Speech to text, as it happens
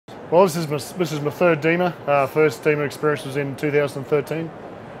Well, this is my third DEMA. First DEMA experience was in 2013,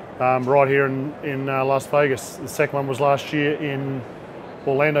 right here in Las Vegas. The second one was last year in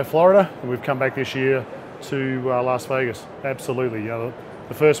Orlando, Florida, and we've come back this year to Las Vegas. Absolutely.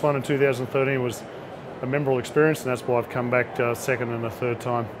 The first one in 2013 was a memorable experience, and that's why I've come back second and a third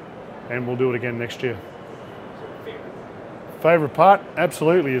time, and we'll do it again next year. Favourite part,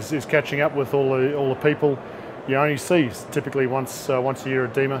 absolutely, is catching up with all the people you only see typically once a year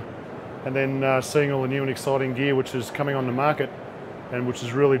at DEMA, and then seeing all the new and exciting gear which is coming on the market, and which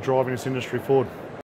is really driving this industry forward.